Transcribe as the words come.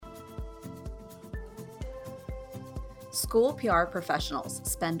School PR professionals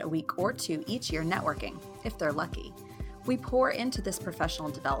spend a week or two each year networking, if they're lucky. We pour into this professional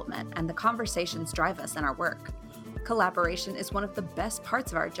development, and the conversations drive us in our work. Collaboration is one of the best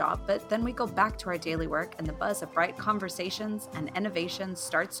parts of our job, but then we go back to our daily work and the buzz of bright conversations and innovation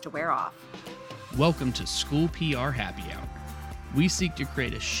starts to wear off. Welcome to School PR Happy Hour. We seek to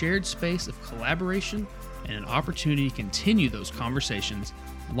create a shared space of collaboration and an opportunity to continue those conversations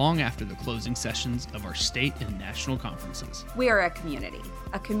long after the closing sessions of our state and national conferences. We are a community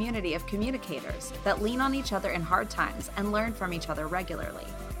of communicators that lean on each other in hard times and learn from each other regularly.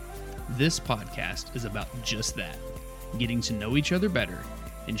 This podcast is about just that, getting to know each other better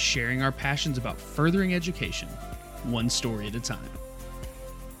and sharing our passions about furthering education, one story at a time.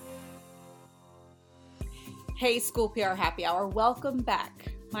 Hey, School PR Happy Hour, welcome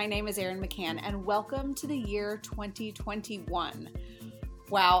back. My name is Erin McCann, and welcome to the year 2021.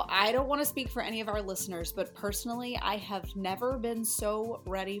 Wow, I don't want to speak for any of our listeners, but personally, I have never been so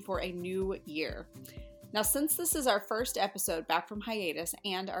ready for a new year. Now, since this is our first episode back from hiatus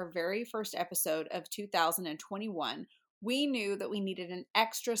and our very first episode of 2021, we knew that we needed an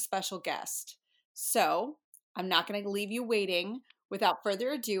extra special guest. So, I'm not going to leave you waiting. Without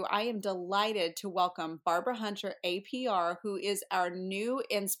further ado, I am delighted to welcome Barbara Hunter, APR, who is our new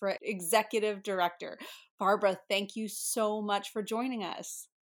INSPRA Executive Director. Barbara, thank you so much for joining us.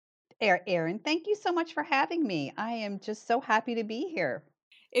 Erin, thank you so much for having me. I am just so happy to be here.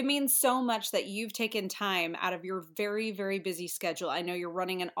 It means so much that you've taken time out of your very, very busy schedule. I know you're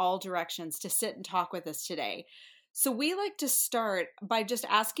running in all directions to sit and talk with us today. So we like to start by just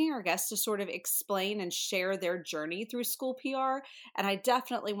asking our guests to sort of explain and share their journey through school PR. And I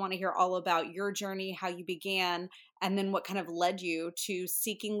definitely want to hear all about your journey, how you began, and then what kind of led you to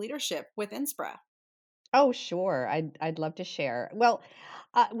seeking leadership with INSPRA. Oh, sure. I'd love to share. Well,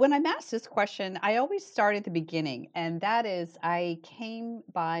 when I'm asked this question, I always start at the beginning, and that is I came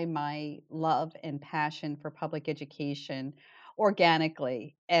by my love and passion for public education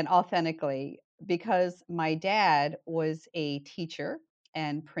organically and authentically because my dad was a teacher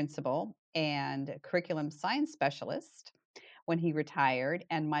and principal and curriculum science specialist when he retired,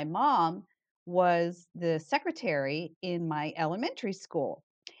 and my mom was the secretary in my elementary school.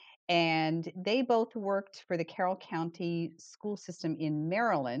 And they both worked for the Carroll County school system in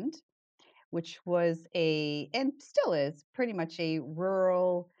Maryland, which was and still is, pretty much a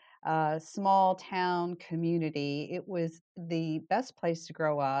rural, small town community. It was the best place to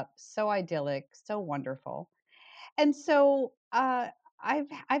grow up, so idyllic, so wonderful. And so I've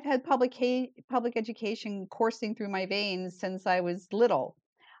had public education coursing through my veins since I was little.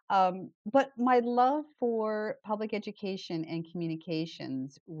 But my love for public education and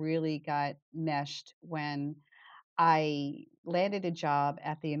communications really got meshed when I landed a job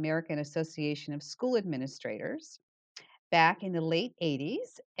at the American Association of School Administrators back in the late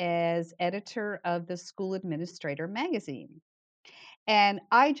 80s as editor of the School Administrator magazine. And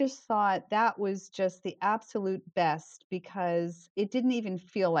I just thought that was just the absolute best because it didn't even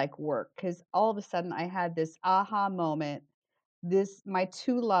feel like work because all of a sudden I had this aha moment. My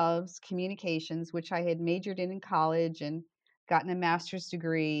two loves, communications, which I had majored in college and gotten a master's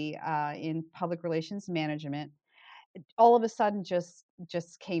degree in public relations management, all of a sudden just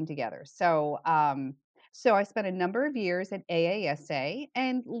came together. So I spent a number of years at AASA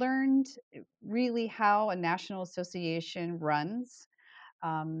and learned really how a national association runs.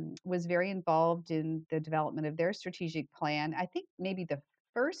 Was very involved in the development of their strategic plan. I think maybe the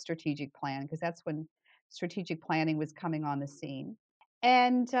first strategic plan, because that's when strategic planning was coming on the scene.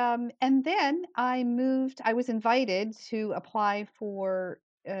 And then I moved. I was invited to apply for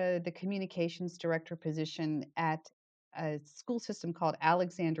the communications director position at a school system called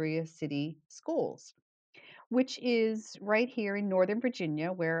Alexandria City Schools, which is right here in Northern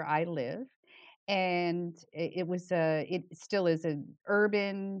Virginia, where I live. And it still is an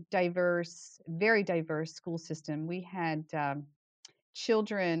urban, diverse, very diverse school system. We had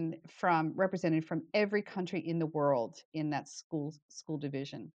children represented from every country in the world in that school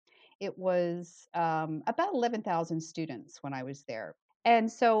division. It was about 11,000 students when I was there,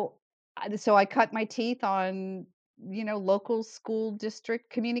 and so I cut my teeth on local school district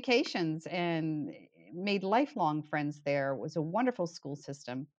communications and made lifelong friends there. It was a wonderful school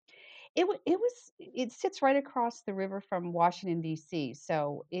system. It sits right across the river from Washington D.C.,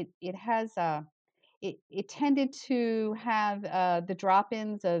 so it has it tended to have the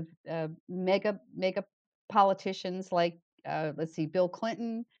drop-ins of mega politicians like let's see, Bill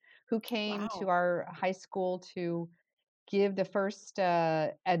Clinton, who came to Wow. our high school to give the first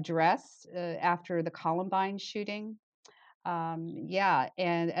address after the Columbine shooting. Yeah,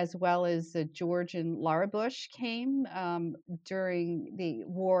 and as well as George and Laura Bush came during the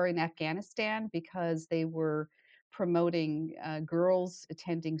war in Afghanistan because they were promoting girls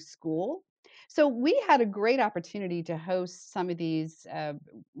attending school. So we had a great opportunity to host some of these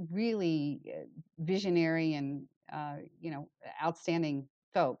really visionary and outstanding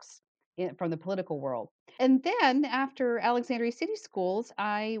folks from the political world. And then after Alexandria City Schools,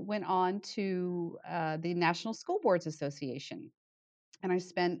 I went on to the National School Boards Association. And I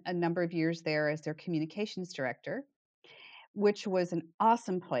spent a number of years there as their communications director, which was an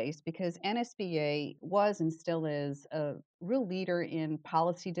awesome place because NSBA was and still is a real leader in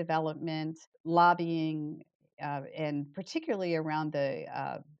policy development, lobbying, and particularly around the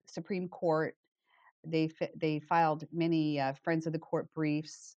Supreme Court. They filed many Friends of the Court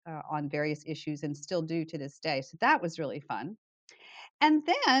briefs on various issues and still do to this day. So that was really fun. And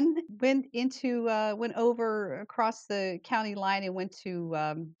then went over across the county line and went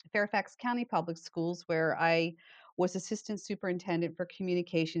to Fairfax County Public Schools, where I was assistant superintendent for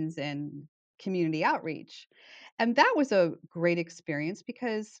communications and community outreach. And that was a great experience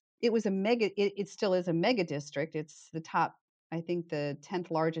because it still is a mega district. It's the top, I think, the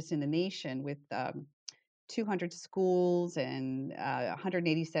 10th largest in the nation with 200 schools and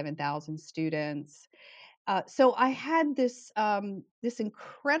 187,000 students. So I had this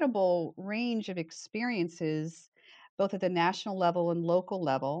incredible range of experiences, both at the national level and local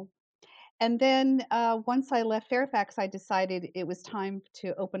level. And then once I left Fairfax, I decided it was time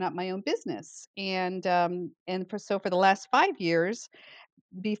to open up my own business. And for the last 5 years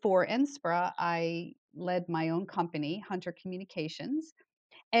before NSPRA, I led my own company, Hunter Communications,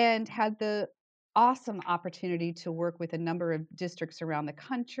 and had the awesome opportunity to work with a number of districts around the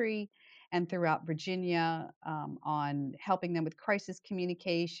country and throughout Virginia on helping them with crisis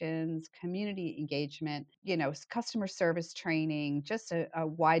communications, community engagement, customer service training, just a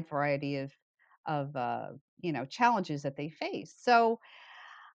wide variety of challenges that they face. So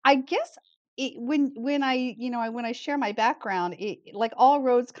I guess when I share my background, like all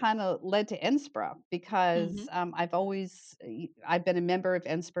roads kind of led to NSPRA because Hmm. I've been a member of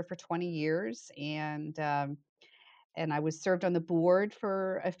NSPRA for 20 years, and I was served on the board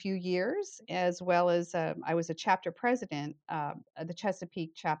for a few years, as well as I was a chapter president of the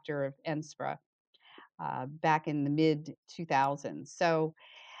Chesapeake chapter of NSPRA back in the mid 2000s. So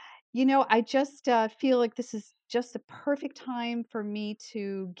I just feel like this is just the perfect time for me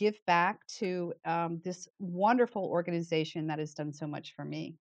to give back to this wonderful organization that has done so much for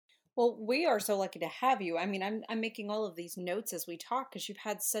me. Well, we are so lucky to have you. I mean, I'm making all of these notes as we talk because you've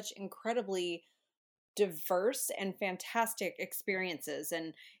had such incredibly diverse and fantastic experiences.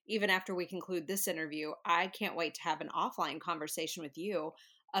 And even after we conclude this interview, I can't wait to have an offline conversation with you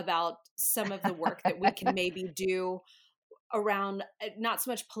about some of the work that we can maybe do around not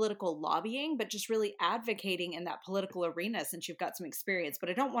so much political lobbying, but just really advocating in that political arena since you've got some experience. But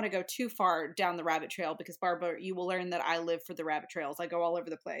I don't want to go too far down the rabbit trail because, Barbara, you will learn that I live for the rabbit trails. I go all over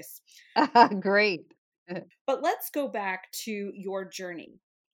the place. Great. But let's go back to your journey.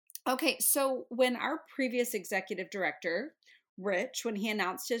 Okay, so when our previous executive director, Rich, when he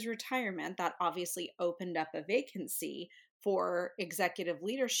announced his retirement, that obviously opened up a vacancy for executive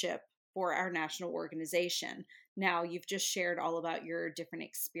leadership for our national organization. Now, you've just shared all about your different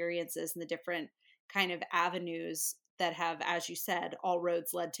experiences and the different kind of avenues that have, as you said, all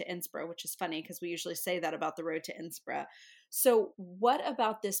roads led to NSPRA, which is funny because we usually say that about the road to NSPRA. So, what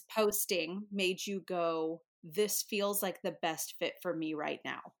about this posting made you go, this feels like the best fit for me right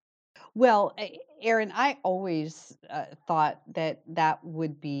now? Well, Aaron, I always thought that that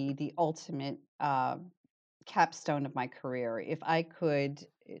would be the ultimate capstone of my career. If I could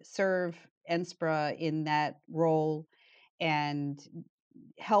serve NSPRA in that role and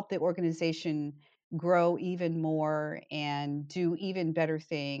help the organization grow even more and do even better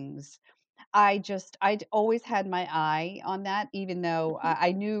things. I'd always had my eye on that, even though Mhm.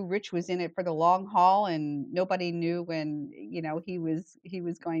 I knew Rich was in it for the long haul, and nobody knew when he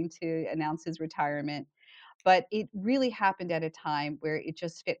was going to announce his retirement. But it really happened at a time where it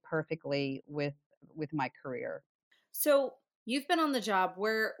just fit perfectly with my career. So you've been on the job.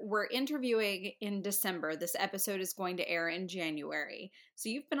 We're interviewing in December. This episode is going to air in January. So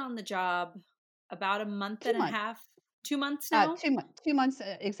you've been on the job about a month Two and a months, half, 2 months now. 2 months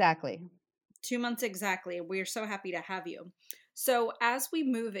exactly. 2 months exactly. We're so happy to have you. So, as we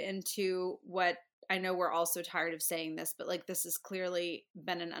move into what I know we're also tired of saying this, but like this has clearly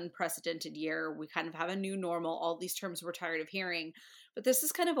been an unprecedented year. We kind of have a new normal, all these terms we're tired of hearing, but this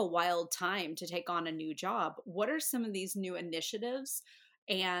is kind of a wild time to take on a new job. What are some of these new initiatives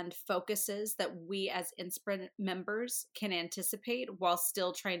and focuses that we as INSPRA members can anticipate while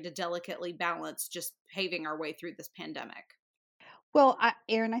still trying to delicately balance just paving our way through this pandemic? Well,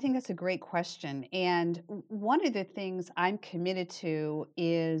 Erin, I think that's a great question. And one of the things I'm committed to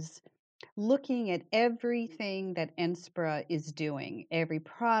is looking at everything that Enspra is doing, every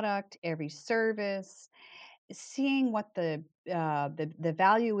product, every service, seeing what the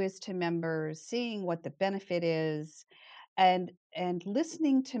value is to members, seeing what the benefit is, and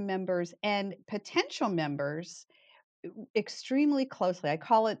listening to members and potential members extremely closely. I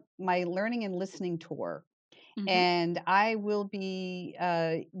call it my learning and listening tour, Hmm. and I will be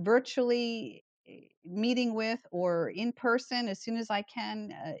virtually meeting with or in person as soon as I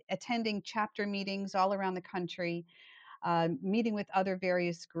can, attending chapter meetings all around the country, meeting with other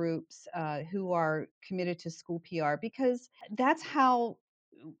various groups who are committed to school PR, because that's how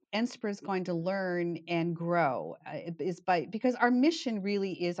NSPRA is going to learn and grow, is by because our mission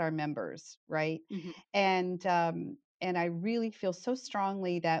really is our members, right? Hmm. And I really feel so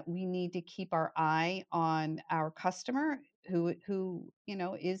strongly that we need to keep our eye on our customer, who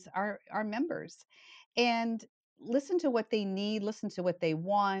is our members, and listen to what they need, listen to what they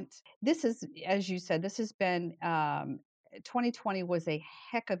want. This is, as you said, this has been 2020 was a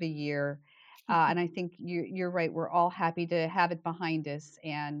heck of a year, and I think you're right. We're all happy to have it behind us,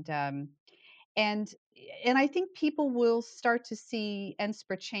 and and I think people will start to see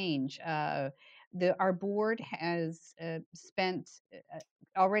NSPRA change. Our board has spent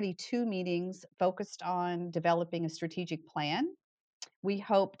already 2 meetings focused on developing a strategic plan. We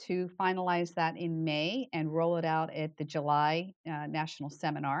hope to finalize that in May and roll it out at the July national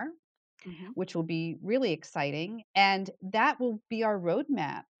seminar, Hmm. which will be really exciting. And that will be our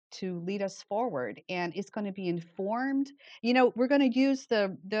roadmap to lead us forward. And it's going to be informed. We're going to use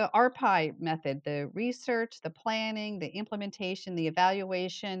the RPI method, the research, the planning, the implementation, the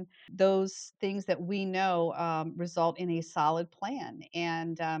evaluation, those things that we know result in a solid plan.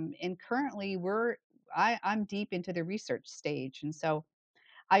 And currently I'm deep into the research stage. And so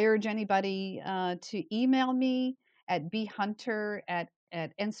I urge anybody to email me at bhunter at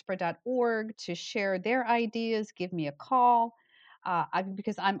org to share their ideas, give me a call,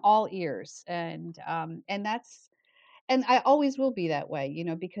 because I'm all ears, and I always will be that way,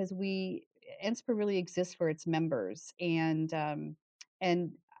 because NSPRA really exists for its members, and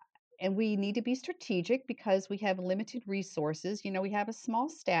and we need to be strategic because we have limited resources. We have a small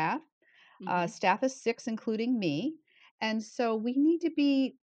staff, Hmm. staff of 6, including me. And so we need to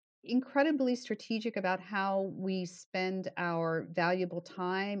be incredibly strategic about how we spend our valuable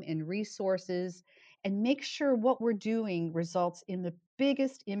time and resources and make sure what we're doing results in the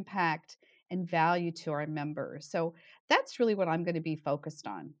biggest impact and value to our members. So that's really what I'm going to be focused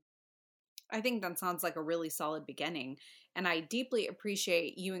on. I think that sounds like a really solid beginning. And I deeply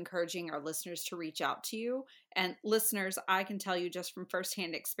appreciate you encouraging our listeners to reach out to you. And listeners, I can tell you just from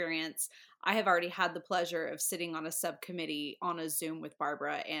firsthand experience, I have already had the pleasure of sitting on a subcommittee on a Zoom with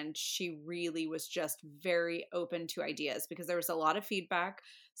Barbara, and she really was just very open to ideas because there was a lot of feedback.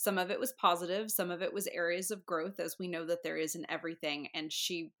 Some of it was positive, some of it was areas of growth, as we know that there is in everything. And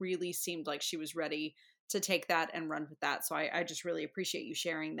she really seemed like she was ready to take that and run with that. So I just really appreciate you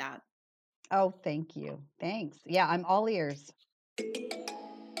sharing that. Oh, thank you. Thanks. Yeah, I'm all ears.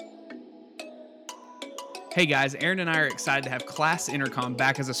 Hey guys, Aaron and I are excited to have Class Intercom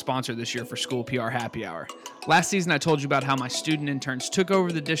back as a sponsor this year for School PR Happy Hour. Last season, I told you about how my student interns took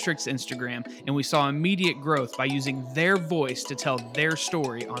over the district's Instagram, and we saw immediate growth by using their voice to tell their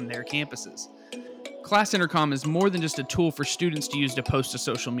story on their campuses. Class Intercom is more than just a tool for students to use to post to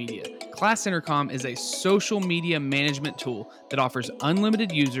social media. Class Intercom is a social media management tool that offers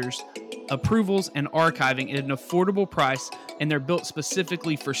unlimited users, approvals, and archiving at an affordable price, and they're built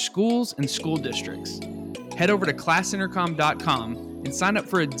specifically for schools and school districts. Head over to classintercom.com and sign up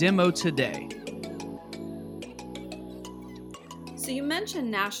for a demo today. So you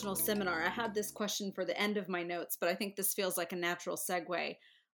mentioned national seminar. I had this question for the end of my notes, but I think this feels like a natural segue.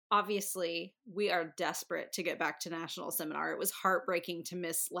 Obviously, we are desperate to get back to national seminar. It was heartbreaking to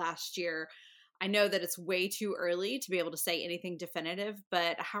miss last year. I know that it's way too early to be able to say anything definitive,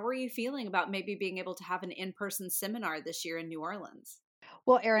 but how are you feeling about maybe being able to have an in-person seminar this year in New Orleans?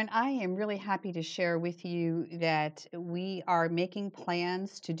 Well, Erin, I am really happy to share with you that we are making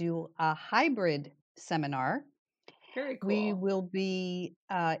plans to do a hybrid seminar. Very We cool. will be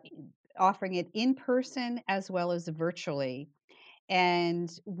offering it in person as well as virtually.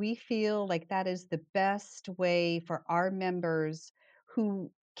 And we feel like that is the best way for our members who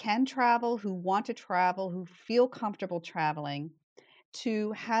can travel, who want to travel, who feel comfortable traveling,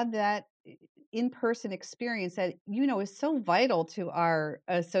 to have that in-person experience that is so vital to our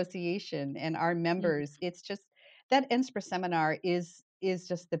association and our Mhm. members. It's just that NSPRA seminar is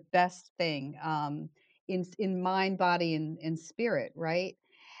just the best thing, in mind, body, and spirit, right?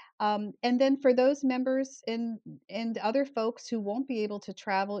 And then for those members and other folks who won't be able to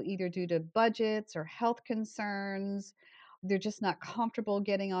travel either due to budgets or health concerns, they're just not comfortable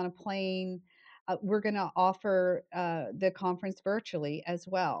getting on a plane. We're going to offer the conference virtually as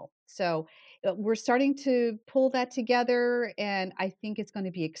well. So we're starting to pull that together, and I think it's going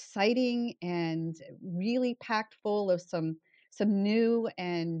to be exciting and really packed full of some new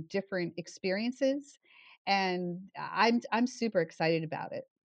and different experiences. And I'm super excited about it.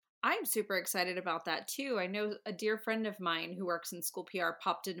 I'm super excited about that too. I know a dear friend of mine who works in school PR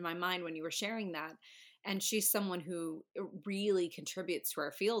popped into my mind when you were sharing that. And she's someone who really contributes to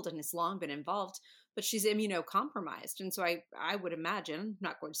our field and has long been involved, but she's immunocompromised. And so I would imagine, I'm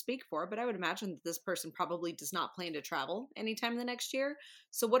not going to speak for her, but I would imagine that this person probably does not plan to travel anytime in the next year.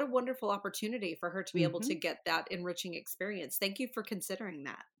 So, what a wonderful opportunity for her to be able to Mhm. get that enriching experience. Thank you for considering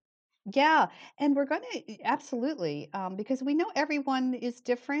that. Yeah, and we're going to absolutely, because we know everyone is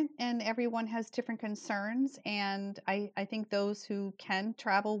different and everyone has different concerns. And I think those who can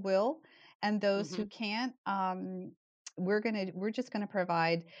travel will, and those who Hmm. can't, we're just gonna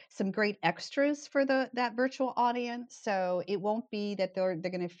provide some great extras for that virtual audience. So it won't be that they're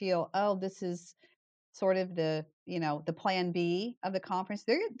gonna feel, oh, this is sort of the plan B of the conference.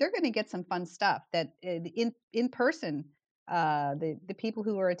 They're going to get some fun stuff that in person, the people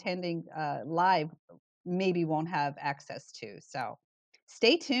who are attending live maybe won't have access to. So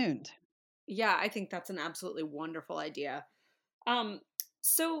stay tuned. Yeah, I think that's an absolutely wonderful idea. Um,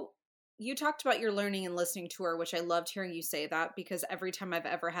 so you talked about your learning and listening tour, which I loved hearing you say that because every time I've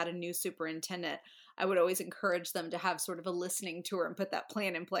ever had a new superintendent, I would always encourage them to have sort of a listening tour and put that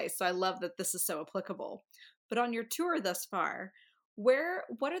plan in place. So I love that this is so applicable. But on your tour thus far,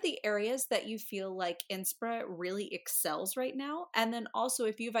 what are the areas that you feel like Inspira really excels right now? And then also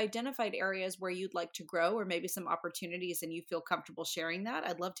if you've identified areas where you'd like to grow or maybe some opportunities and you feel comfortable sharing that,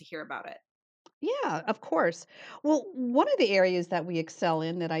 I'd love to hear about it. Yeah, of course. Well, one of the areas that we excel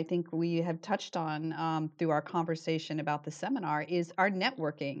in that I think we have touched on through our conversation about the seminar is our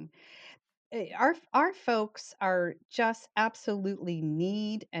networking. Our folks are just absolutely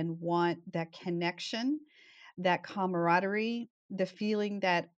need and want that connection, that camaraderie, the feeling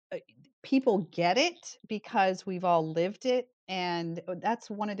that people get it because we've all lived it. And that's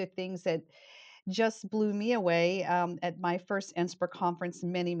one of the things that just blew me away at my first NSPR conference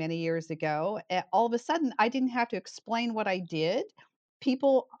many, many years ago. All of a sudden, I didn't have to explain what I did.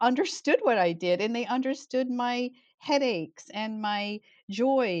 People understood what I did, and they understood my headaches and my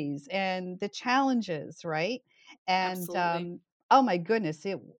joys and the challenges, right? And Absolutely. oh my goodness,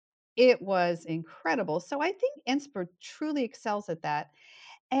 it was incredible. So I think NSPR truly excels at that.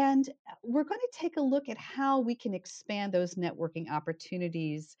 And we're going to take a look at how we can expand those networking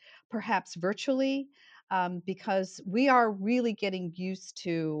opportunities, perhaps virtually, because we are really getting used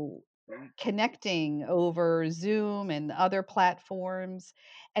to connecting over Zoom and other platforms.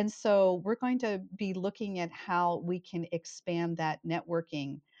 And so we're going to be looking at how we can expand that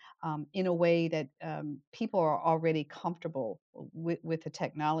networking in a way that people are already comfortable with the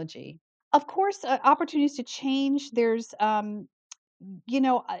technology. Of course, opportunities to change. There's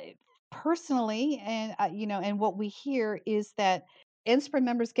personally, and and what we hear is that NSPRA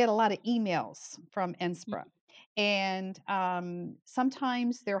members get a lot of emails from NSPRA, and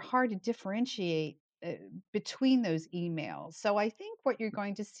sometimes they're hard to differentiate between those emails. So I think what you're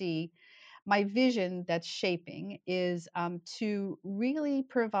going to see, my vision that's shaping, is to really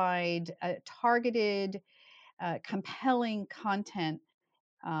provide targeted, compelling content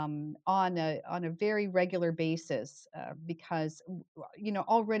on a very regular basis, because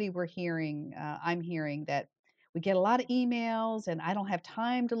already I'm hearing that we get a lot of emails and I don't have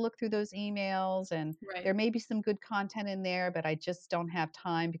time to look through those emails, and Right. there may be some good content in there, but I just don't have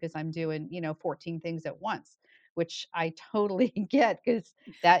time because I'm doing 14 things at once, which I totally get because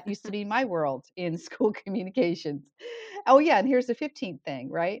that used to be my world in school communications. Oh yeah, and here's the 15th thing,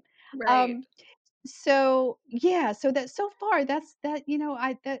 right? Right. um, so, yeah, so that so far that's that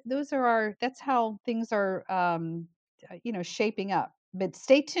I that those are our that's how things are shaping up. But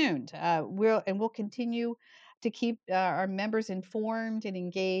stay tuned. We'll continue to keep our members informed and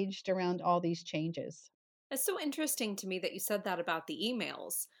engaged around all these changes. It's so interesting to me that you said that about the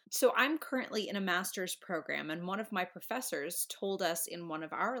emails. So, I'm currently in a master's program, and one of my professors told us in one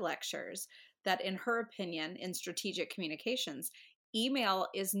of our lectures that, in her opinion, in strategic communications, email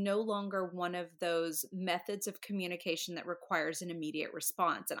is no longer one of those methods of communication that requires an immediate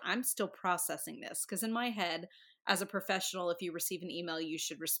response. And I'm still processing this because in my head, as a professional, if you receive an email, you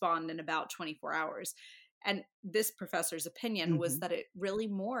should respond in about 24 hours. And this professor's opinion was Hmm. that it really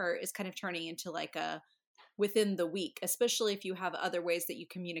more is kind of turning into like a within the week, especially if you have other ways that you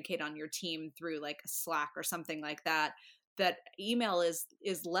communicate on your team through like Slack or something like that, that email is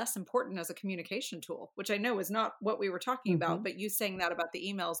less important as a communication tool, which I know is not what we were talking about, Hmm. but you saying that about the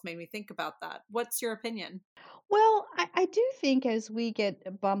emails made me think about that. What's your opinion? Well, I do think as we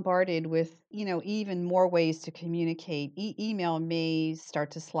get bombarded with, even more ways to communicate, email may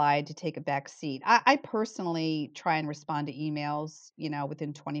start to slide to take a back seat. I personally try and respond to emails,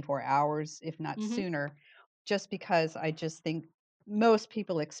 within 24 hours, if not Hmm. sooner, just because I just think most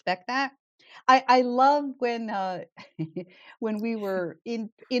people expect that. I love when when we were in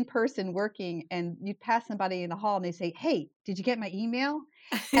person working and you'd pass somebody in the hall and they say, "Hey, did you get my email?"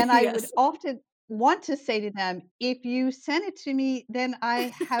 And I would Yes, often want to say to them, "If you send it to me, then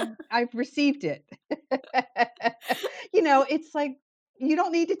I've received it." It's like you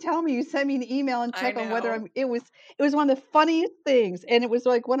don't need to tell me you sent me an email and I check on whether know. it was one of the funniest things, and it was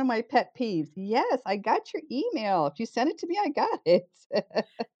like one of my pet peeves. Yes, I got your email. If you sent it to me, I got it.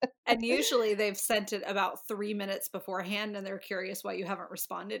 And usually they've sent it about 3 minutes beforehand and they're curious why you haven't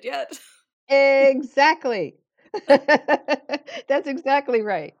responded yet. Exactly. That's exactly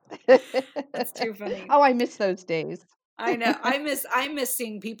right. That's too funny. Oh, I miss those days. I know. I miss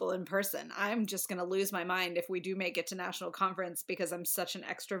seeing people in person. I'm just going to lose my mind if we do make it to national conference because I'm such an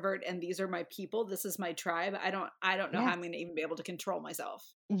extrovert and these are my people. This is my tribe. I don't know how I'm Yes. going to even be able to control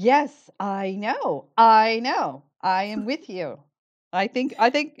myself. Yes, I know. I know. I am with you. I think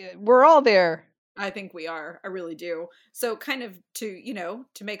we're all there. I think we are. I really do. So kind of to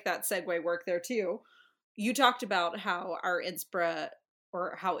make that segue work there too. You talked about how our Inspira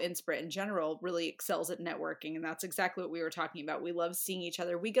or how Inspira in general really excels at networking. And that's exactly what we were talking about. We love seeing each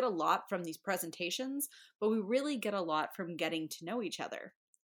other. We get a lot from these presentations, but we really get a lot from getting to know each other.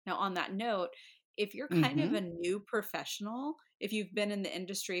 Now, on that note, if you're kind of a Mhm. new professional, if you've been in the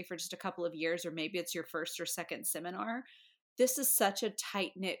industry for just a couple of years, or maybe it's your first or second seminar, this is such a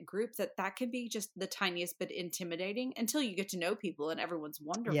tight knit group that that can be just the tiniest bit intimidating until you get to know people and everyone's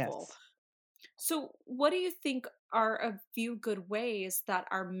wonderful. Yes. So, what do you think are a few good ways that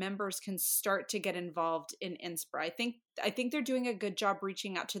our members can start to get involved in Inspira? I think they're doing a good job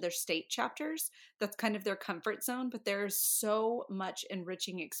reaching out to their state chapters. That's kind of their comfort zone, but there's so much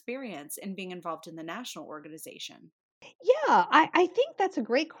enriching experience in being involved in the national organization. Yeah, I think that's a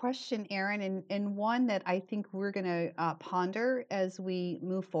great question, Erin, and one that I think we're going to ponder as we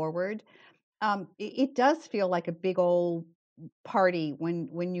move forward. It does feel like a big old party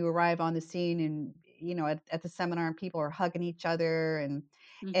when you arrive on the scene and at the seminar and people are hugging each other and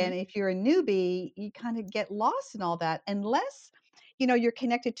Hmm. if you're a newbie you kind of get lost in all that unless you're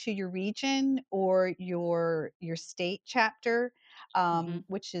connected to your region or your state chapter, Hmm.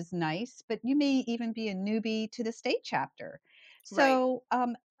 which is nice, but you may even be a newbie to the state chapter. Right. So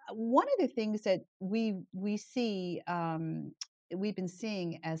one of the things that we see, we've been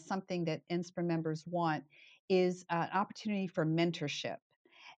seeing as something that INSPRA members want is an opportunity for mentorship,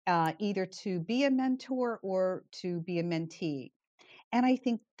 either to be a mentor or to be a mentee. And I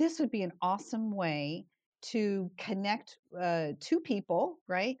think this would be an awesome way to connect two people,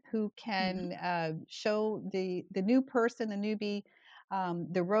 right, who Hmm. can show the new person, the newbie,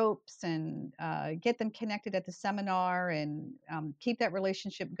 the ropes and get them connected at the seminar and keep that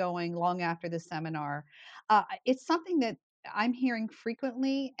relationship going long after the seminar. It's something that I'm hearing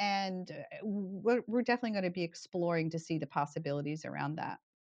frequently, and we're definitely going to be exploring to see the possibilities around that.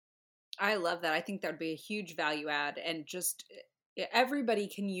 I love that. I think that would be a huge value add. And just everybody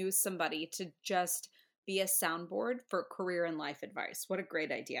can use somebody to just be a soundboard for career and life advice. What a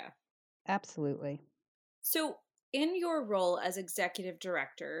great idea. Absolutely. So, in your role as executive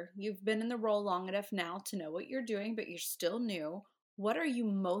director, you've been in the role long enough now to know what you're doing, but you're still new. What are you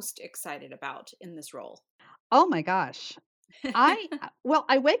most excited about in this role? Oh my gosh. Well,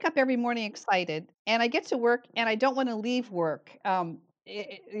 I wake up every morning excited, and I get to work, and I don't wanna leave work,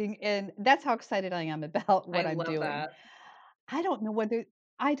 and that's how excited I am about I what I'm love doing. that. I don't know whether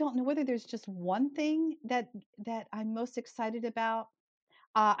I don't know whether there's just one thing that I'm most excited about.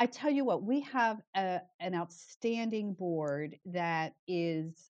 I tell you what, we have an outstanding board that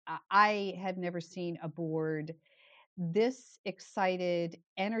is I have never seen a board this excited,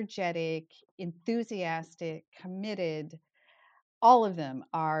 energetic, enthusiastic, committed. All of them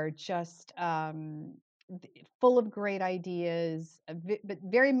are just full of great ideas, but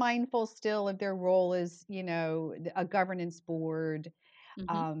very mindful still of their role as, a governance board.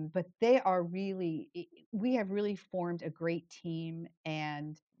 Hmm. But they are we have really formed a great team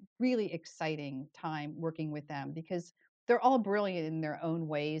and really exciting time working with them because they're all brilliant in their own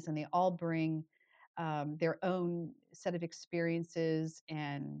ways and they all bring their own set of experiences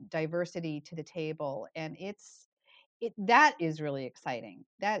and diversity to the table. And that is really exciting.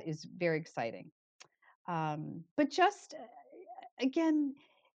 That is very exciting. But just again,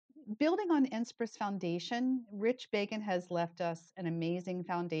 building on Inspir's foundation, Rich Bacon has left us an amazing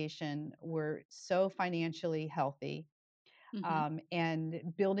foundation. We're so financially healthy, Hmm. and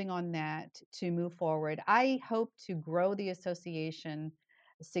building on that to move forward. I hope to grow the association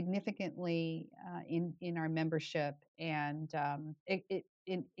significantly in our membership and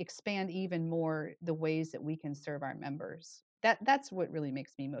expand even more the ways that we can serve our members. That's what really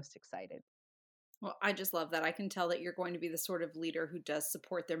makes me most excited. Well, I just love that. I can tell that you're going to be the sort of leader who does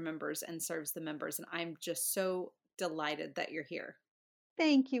support their members and serves the members. And I'm just so delighted that you're here.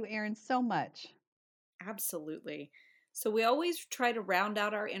 Thank you, Erin, so much. Absolutely. So, we always try to round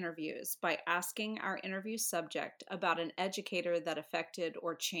out our interviews by asking our interview subject about an educator that affected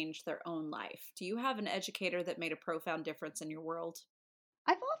or changed their own life. Do you have an educator that made a profound difference in your world?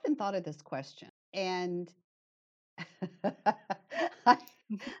 I've often thought of this question, and I,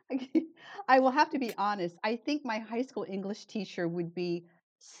 I will have to be honest. I think my high school English teacher would be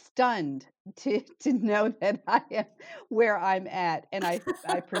stunned to know that I am where I'm at, and I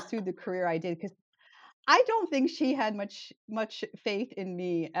pursued the career I did because I don't think she had much faith in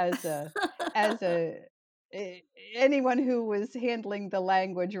me as a a- anyone who was handling the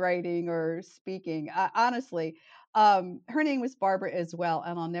language, writing or speaking. Honestly, her name was Barbara as well,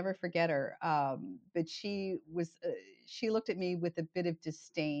 and I'll never forget her. But she looked at me with a bit of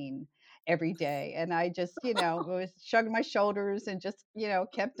disdain every day, and I just was shrugged my shoulders and just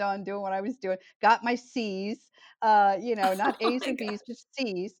kept on doing what I was doing. Got my C's, not Oh A's my or God. B's, just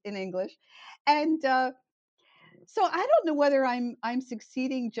C's in English, and so I don't know whether I'm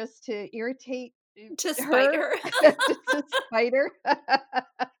succeeding just to irritate To spite her, her. just to spite her.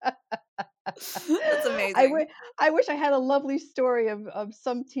 That's I amazing. wish I wish I had a lovely story of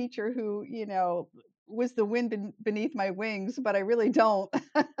some teacher who, was the wind beneath my wings, but I really don't.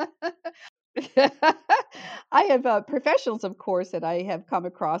 I have professionals, of course, that I have come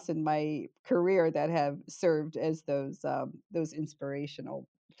across in my career that have served as those inspirational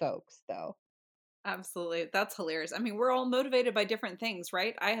folks, though. Absolutely. That's hilarious. I mean, we're all motivated by different things,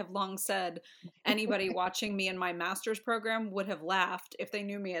 right? I have long said anybody watching me in my master's program would have laughed if they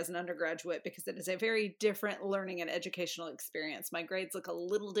knew me as an undergraduate because it is a very different learning and educational experience. My grades look a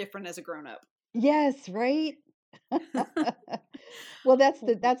little different as a grown up. Yes, right? Well, that's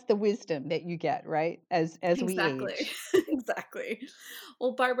the wisdom that you get, right? As we Exactly. age. Exactly.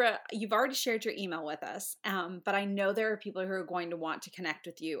 Well, Barbara, you've already shared your email with us, but I know there are people who are going to want to connect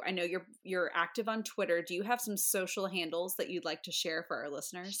with you. I know you're active on Twitter. Do you have some social handles that you'd like to share for our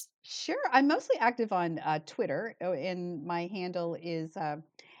listeners? Sure. I'm mostly active on Twitter, and my handle is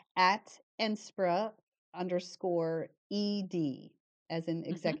at Enspra underscore ED, as in Hmm.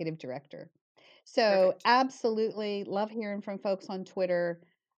 executive director. So Perfect. absolutely love hearing from folks on Twitter.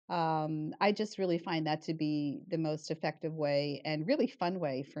 I just really find that to be the most effective way and really fun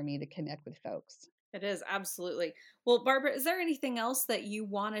way for me to connect with folks. It is absolutely. Well, Barbara, is there anything else that you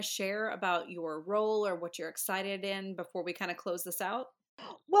want to share about your role or what you're excited in before we kind of close this out?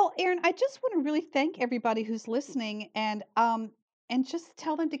 Well, Aaron, I just want to really thank everybody who's listening and just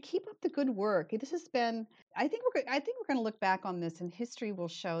tell them to keep up the good work. This has been I think we're going to look back on this and history will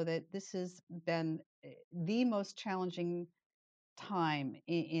show that this has been the most challenging time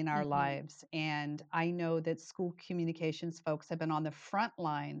in our Hmm. lives. And I know that school communications folks have been on the front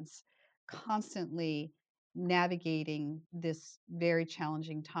lines constantly navigating this very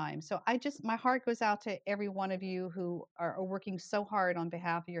challenging time. So my heart goes out to every one of you who are working so hard on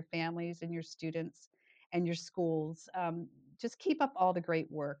behalf of your families and your students and your schools. Just keep up all the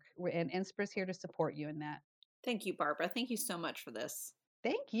great work. And Inspira's here to support you in that. Thank you, Barbara. Thank you so much for this.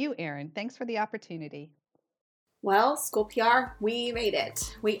 Thank you, Erin. Thanks for the opportunity. Well, School PR, we made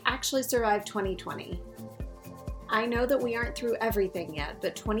it. We actually survived 2020. I know that we aren't through everything yet,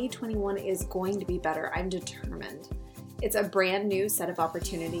 but 2021 is going to be better. I'm determined. It's a brand new set of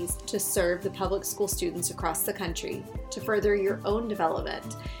opportunities to serve the public school students across the country, to further your own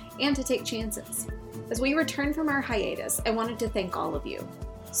development, and to take chances. As we return from our hiatus, I wanted to thank all of you.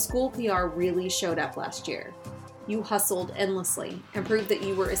 School PR really showed up last year. You hustled endlessly and proved that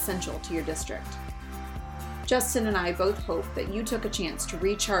you were essential to your district. Justin and I both hope that you took a chance to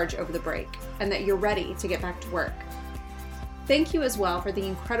recharge over the break and that you're ready to get back to work. Thank you as well for the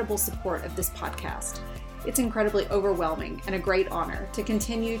incredible support of this podcast. It's incredibly overwhelming and a great honor to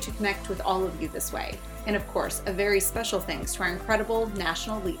continue to connect with all of you this way. And of course, a very special thanks to our incredible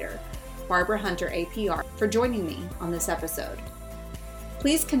national leader, Barbara Hunter APR, for joining me on this episode.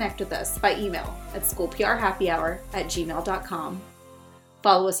 Please connect with us by email at schoolprhappyhour@gmail.com.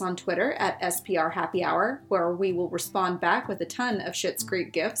 Follow us on Twitter at SPRHappyHour, where we will respond back with a ton of Schitt's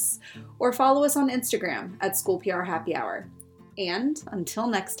Creek gifts, or follow us on Instagram at SchoolPRHappyHour. And until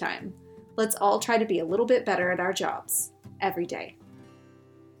next time, let's all try to be a little bit better at our jobs every day.